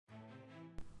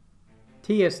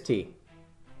TST,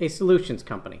 a solutions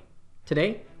company.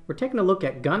 Today, we're taking a look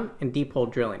at gun and deep hole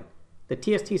drilling. The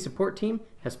TST support team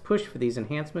has pushed for these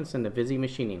enhancements into VISI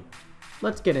machining.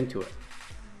 Let's get into it.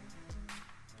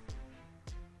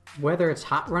 Whether it's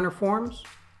hot runner forms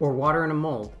or water in a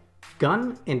mold,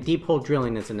 gun and deep hole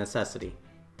drilling is a necessity.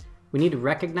 We need to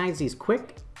recognize these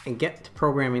quick and get to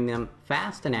programming them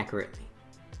fast and accurately.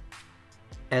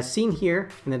 As seen here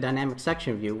in the dynamic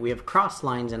section view, we have cross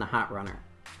lines in a hot runner.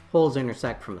 Holes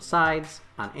intersect from the sides,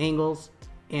 on angles,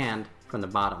 and from the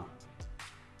bottom.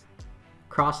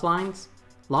 Cross lines,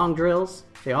 long drills,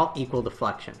 they all equal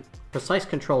deflection. Precise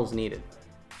control is needed.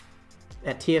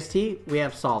 At TST, we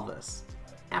have solved this.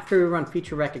 After we run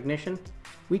feature recognition,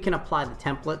 we can apply the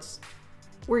templates.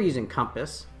 We're using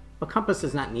Compass, but Compass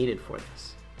is not needed for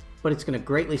this, but it's going to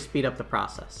greatly speed up the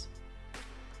process.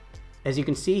 As you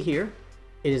can see here,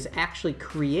 it is actually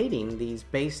creating these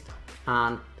based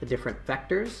on the different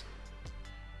vectors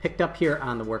picked up here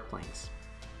on the work planes.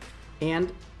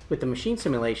 And with the machine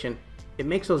simulation, it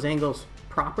makes those angles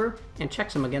proper and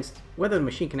checks them against whether the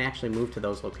machine can actually move to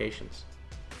those locations.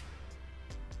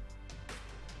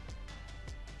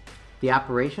 The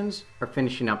operations are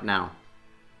finishing up now.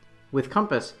 With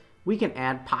Compass, we can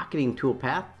add pocketing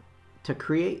toolpath to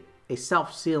create a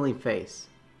self-sealing face.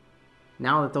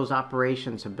 Now that those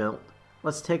operations are built,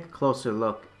 let's take a closer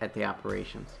look at the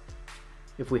operations.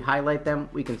 If we highlight them,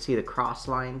 we can see the cross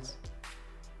lines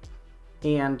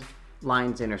and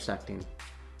lines intersecting,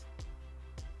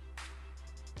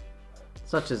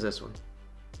 such as this one.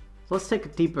 So let's take a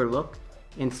deeper look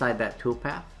inside that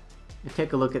toolpath and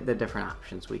take a look at the different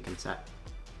options we can set.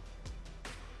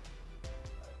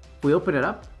 If we open it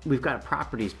up, we've got a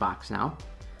properties box now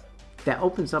that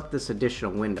opens up this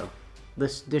additional window.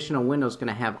 This additional window is going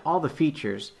to have all the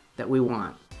features that we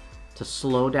want to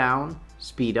slow down,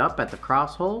 speed up at the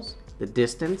cross holes, the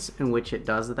distance in which it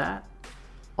does that.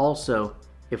 Also,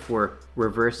 if we're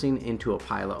reversing into a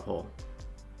pilot hole.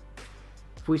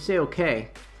 If we say OK,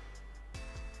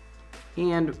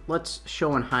 and let's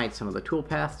show and hide some of the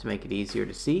toolpaths to make it easier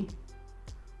to see.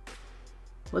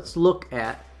 Let's look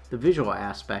at the visual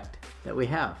aspect that we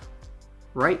have.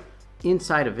 Right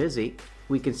inside of VISI,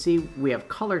 we can see we have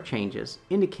color changes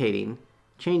indicating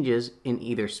changes in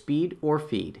either speed or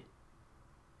feed.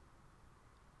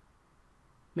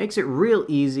 Makes it real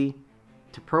easy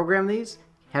to program these,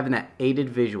 having that aided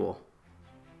visual.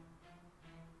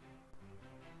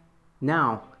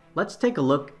 Now, let's take a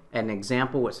look at an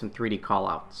example with some 3D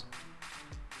callouts.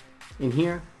 In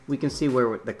here, we can see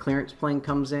where the clearance plane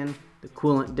comes in, the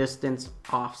coolant distance,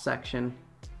 off section,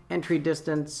 entry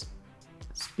distance,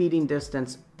 speeding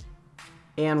distance,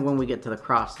 and when we get to the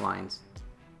cross lines.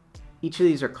 Each of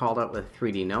these are called out with a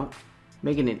 3D note,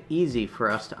 making it easy for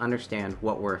us to understand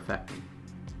what we're affecting.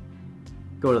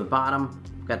 Go to the bottom,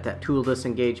 got that tool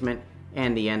disengagement,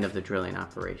 and the end of the drilling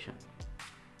operation.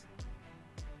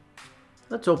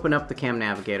 Let's open up the Cam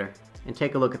Navigator and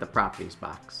take a look at the properties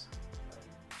box.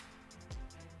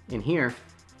 In here,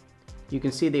 you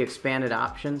can see the expanded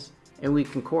options, and we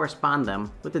can correspond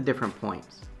them with the different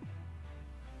points.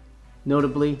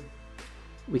 Notably,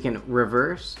 we can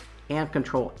reverse and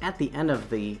control at the end of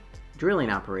the drilling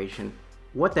operation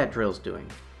what that drill is doing,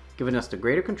 giving us the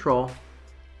greater control.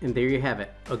 And there you have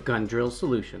it, a gun drill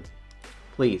solution.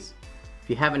 Please, if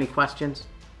you have any questions,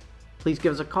 please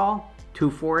give us a call,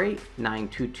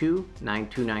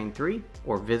 248-922-9293,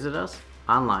 or visit us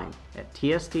online at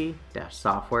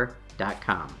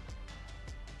tst-software.com.